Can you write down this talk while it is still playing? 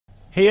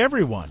Hey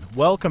everyone,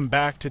 welcome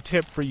back to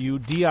Tip for You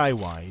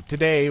DIY.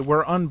 Today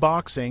we're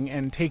unboxing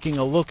and taking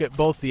a look at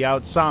both the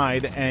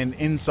outside and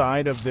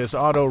inside of this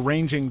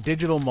auto-ranging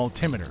digital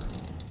multimeter.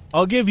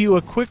 I'll give you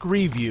a quick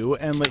review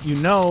and let you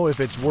know if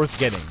it's worth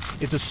getting.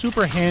 It's a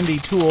super handy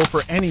tool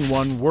for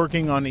anyone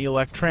working on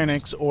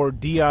electronics or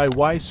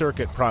DIY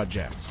circuit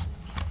projects.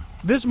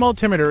 This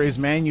multimeter is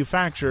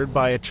manufactured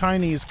by a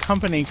Chinese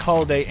company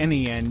called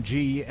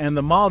ANENG, and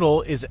the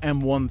model is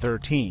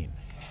M113.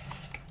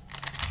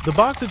 The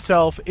box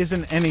itself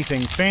isn't anything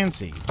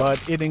fancy,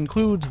 but it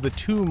includes the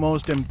two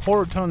most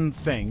important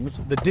things,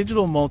 the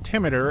digital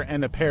multimeter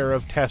and a pair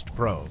of test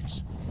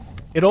probes.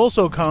 It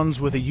also comes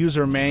with a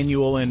user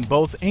manual in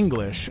both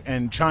English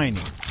and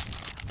Chinese.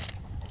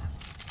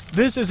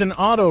 This is an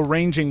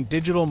auto-ranging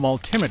digital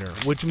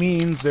multimeter, which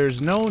means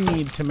there's no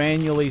need to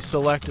manually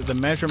select the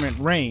measurement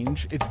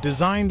range. It's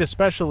designed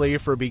especially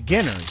for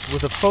beginners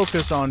with a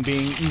focus on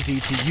being easy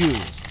to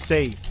use,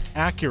 safe,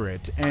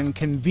 accurate, and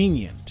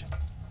convenient.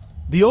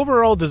 The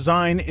overall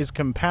design is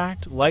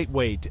compact,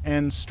 lightweight,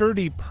 and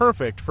sturdy,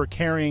 perfect for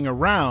carrying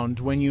around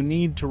when you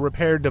need to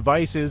repair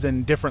devices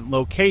in different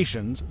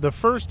locations. The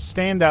first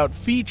standout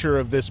feature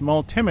of this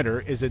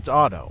multimeter is its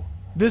auto.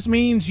 This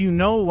means you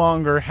no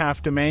longer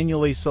have to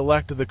manually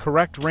select the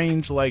correct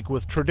range like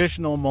with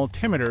traditional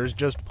multimeters.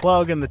 Just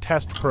plug in the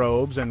test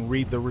probes and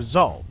read the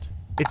result.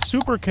 It's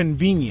super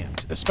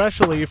convenient,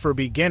 especially for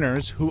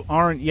beginners who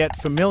aren't yet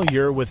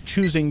familiar with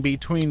choosing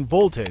between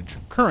voltage,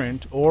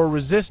 current, or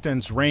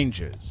resistance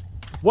ranges.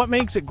 What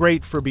makes it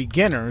great for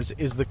beginners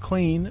is the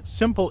clean,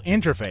 simple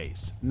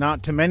interface.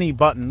 Not too many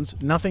buttons,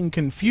 nothing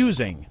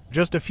confusing,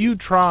 just a few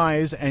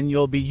tries and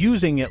you'll be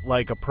using it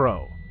like a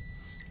pro.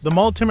 The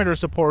multimeter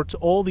supports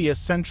all the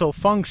essential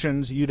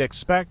functions you'd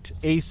expect: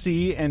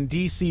 AC and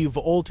DC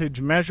voltage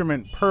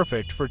measurement,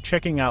 perfect for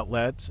checking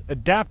outlets,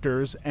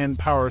 adapters, and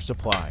power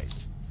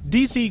supplies.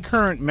 DC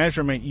current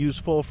measurement,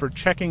 useful for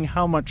checking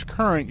how much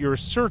current your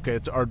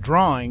circuits are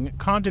drawing.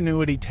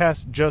 Continuity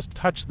test, just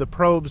touch the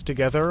probes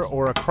together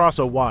or across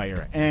a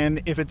wire, and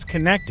if it's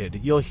connected,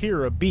 you'll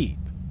hear a beep.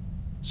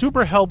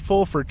 Super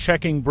helpful for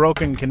checking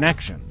broken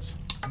connections.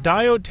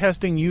 Diode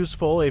testing,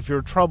 useful if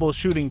you're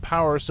troubleshooting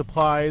power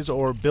supplies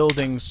or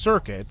building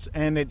circuits,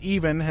 and it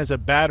even has a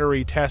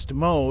battery test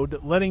mode,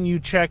 letting you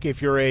check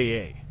if your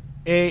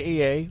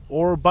AAA,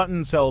 or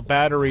button cell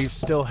batteries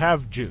still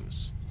have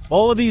juice.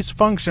 All of these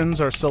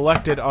functions are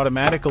selected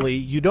automatically.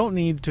 You don't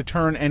need to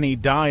turn any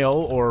dial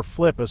or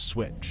flip a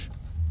switch.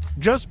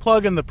 Just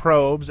plug in the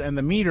probes and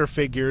the meter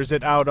figures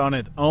it out on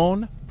its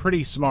own.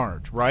 Pretty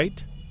smart,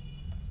 right?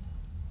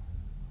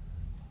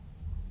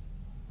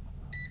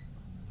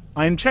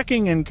 I'm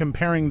checking and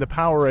comparing the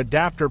power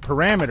adapter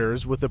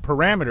parameters with the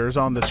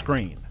parameters on the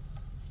screen.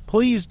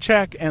 Please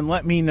check and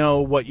let me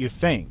know what you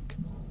think.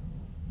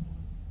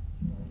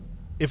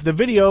 If the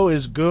video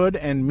is good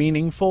and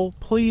meaningful,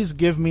 please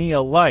give me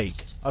a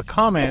like, a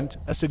comment,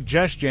 a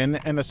suggestion,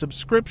 and a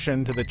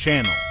subscription to the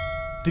channel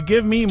to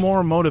give me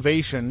more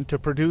motivation to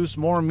produce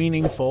more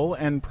meaningful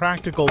and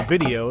practical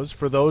videos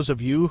for those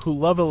of you who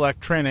love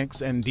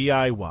electronics and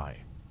DIY.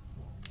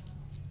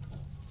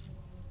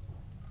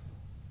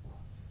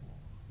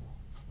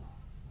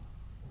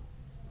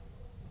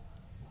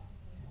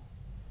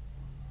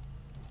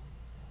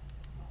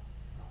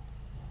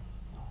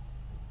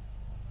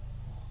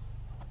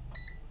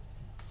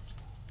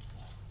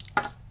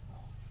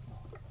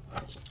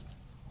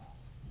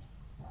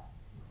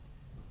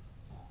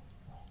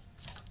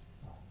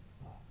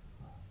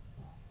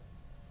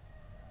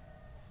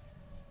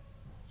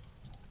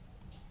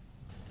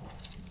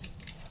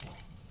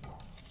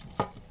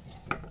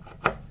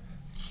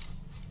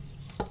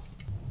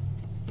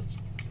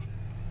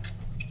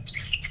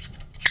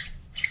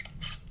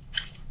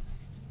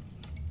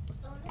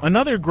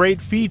 Another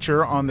great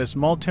feature on this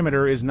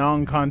multimeter is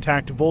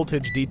non-contact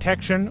voltage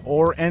detection,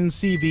 or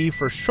NCV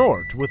for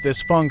short. With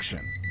this function,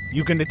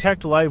 you can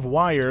detect live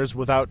wires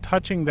without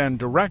touching them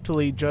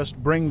directly. Just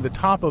bring the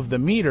top of the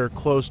meter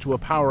close to a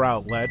power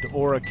outlet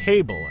or a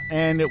cable,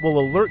 and it will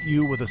alert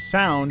you with a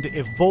sound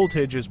if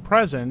voltage is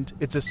present.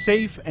 It's a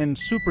safe and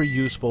super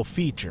useful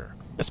feature,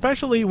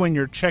 especially when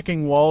you're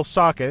checking wall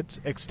sockets,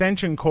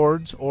 extension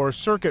cords, or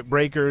circuit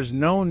breakers.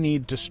 No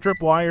need to strip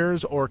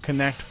wires or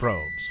connect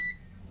probes.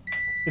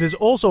 It is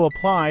also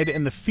applied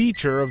in the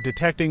feature of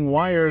detecting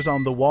wires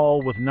on the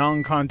wall with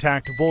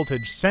non-contact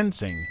voltage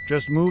sensing.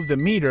 Just move the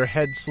meter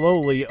head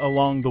slowly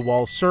along the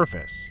wall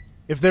surface.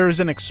 If there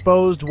is an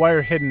exposed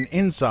wire hidden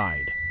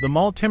inside, the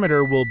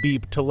multimeter will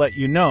beep to let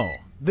you know.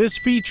 This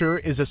feature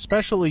is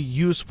especially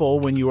useful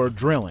when you are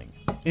drilling,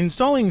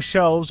 installing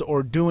shelves,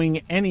 or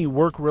doing any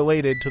work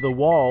related to the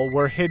wall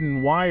where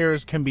hidden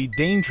wires can be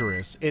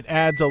dangerous. It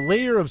adds a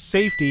layer of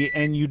safety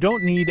and you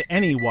don't need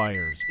any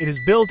wires. It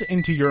is built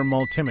into your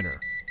multimeter.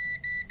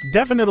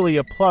 Definitely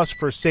a plus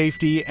for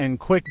safety and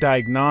quick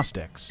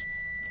diagnostics.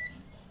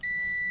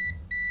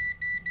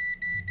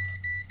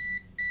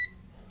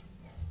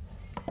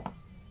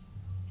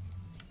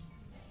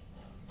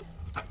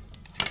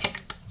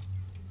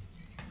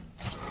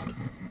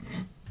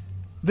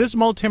 This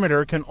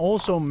multimeter can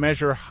also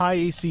measure high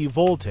AC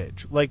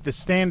voltage, like the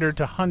standard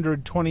to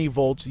 120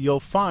 volts you'll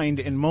find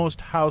in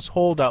most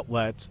household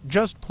outlets.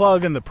 Just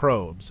plug in the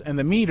probes, and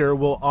the meter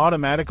will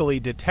automatically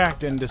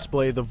detect and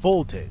display the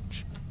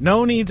voltage.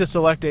 No need to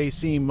select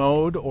AC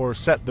mode or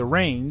set the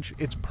range.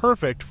 It's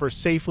perfect for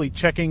safely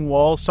checking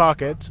wall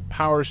sockets,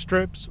 power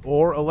strips,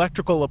 or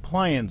electrical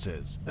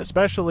appliances,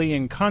 especially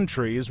in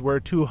countries where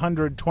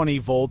 220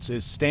 volts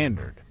is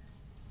standard.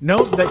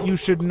 Note that you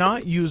should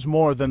not use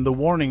more than the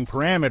warning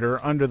parameter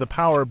under the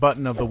power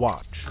button of the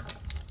watch.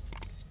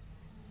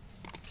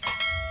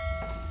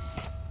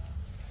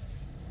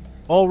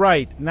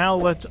 Alright, now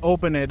let's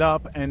open it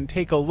up and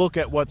take a look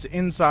at what's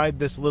inside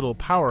this little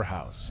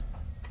powerhouse.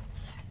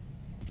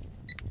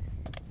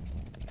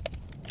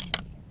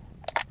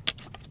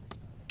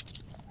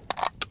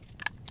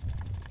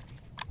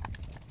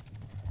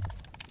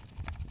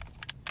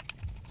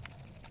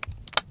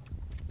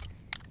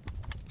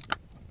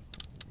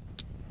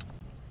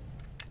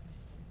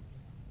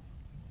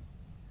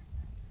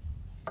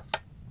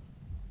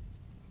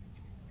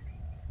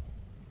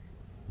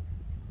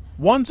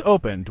 Once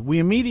opened, we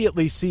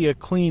immediately see a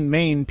clean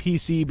main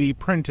PCB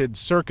printed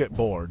circuit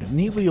board,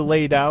 neatly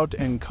laid out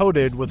and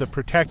coated with a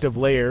protective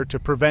layer to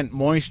prevent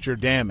moisture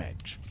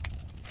damage.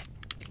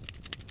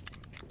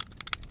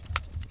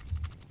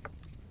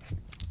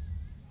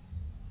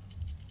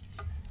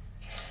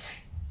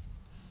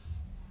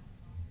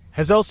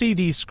 Has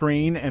LCD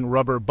screen and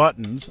rubber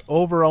buttons.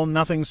 Overall,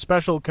 nothing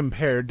special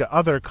compared to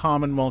other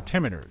common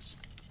multimeters.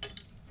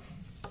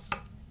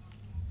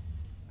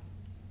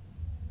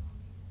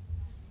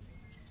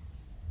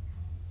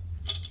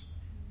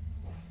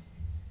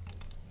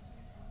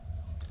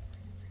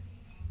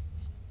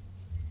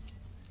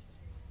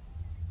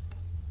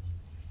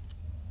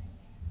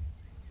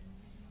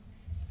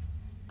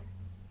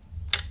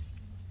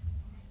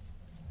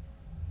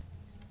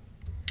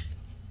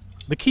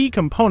 The key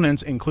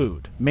components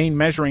include main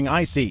measuring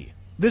IC.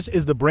 This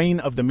is the brain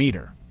of the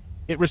meter.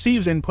 It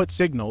receives input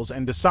signals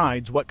and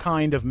decides what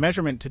kind of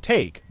measurement to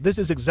take. This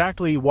is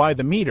exactly why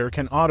the meter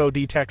can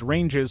auto-detect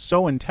ranges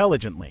so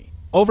intelligently.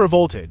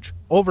 Overvoltage,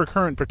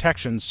 overcurrent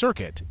protection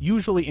circuit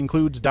usually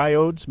includes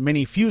diodes,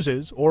 mini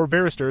fuses, or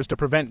varistors to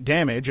prevent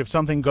damage if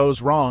something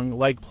goes wrong,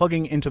 like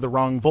plugging into the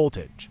wrong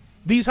voltage.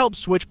 These help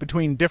switch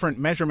between different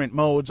measurement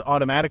modes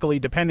automatically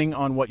depending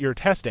on what you're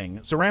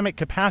testing. Ceramic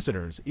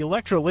capacitors,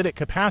 electrolytic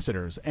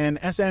capacitors, and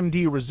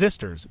SMD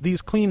resistors,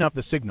 these clean up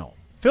the signal,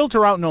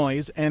 filter out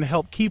noise, and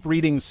help keep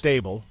readings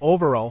stable.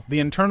 Overall,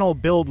 the internal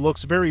build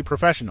looks very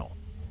professional.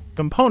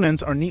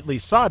 Components are neatly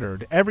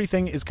soldered,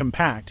 everything is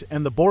compact,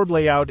 and the board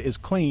layout is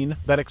clean.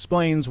 That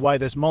explains why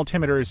this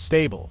multimeter is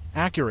stable,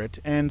 accurate,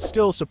 and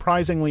still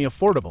surprisingly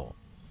affordable.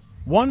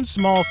 One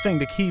small thing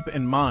to keep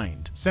in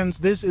mind, since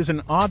this is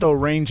an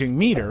auto-ranging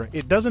meter,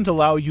 it doesn't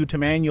allow you to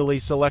manually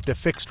select a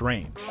fixed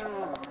range.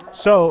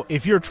 So,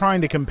 if you're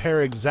trying to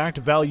compare exact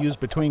values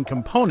between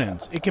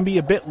components, it can be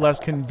a bit less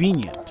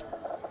convenient.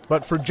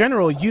 But for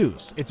general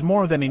use, it's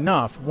more than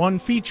enough. One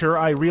feature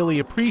I really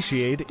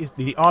appreciate is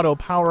the auto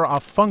power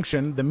off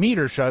function. The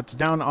meter shuts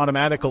down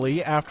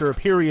automatically after a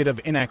period of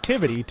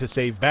inactivity to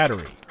save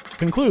battery.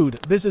 Conclude,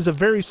 this is a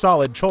very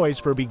solid choice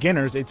for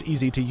beginners. It's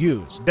easy to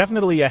use.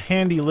 Definitely a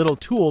handy little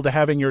tool to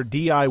have in your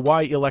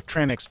DIY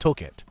electronics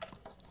toolkit.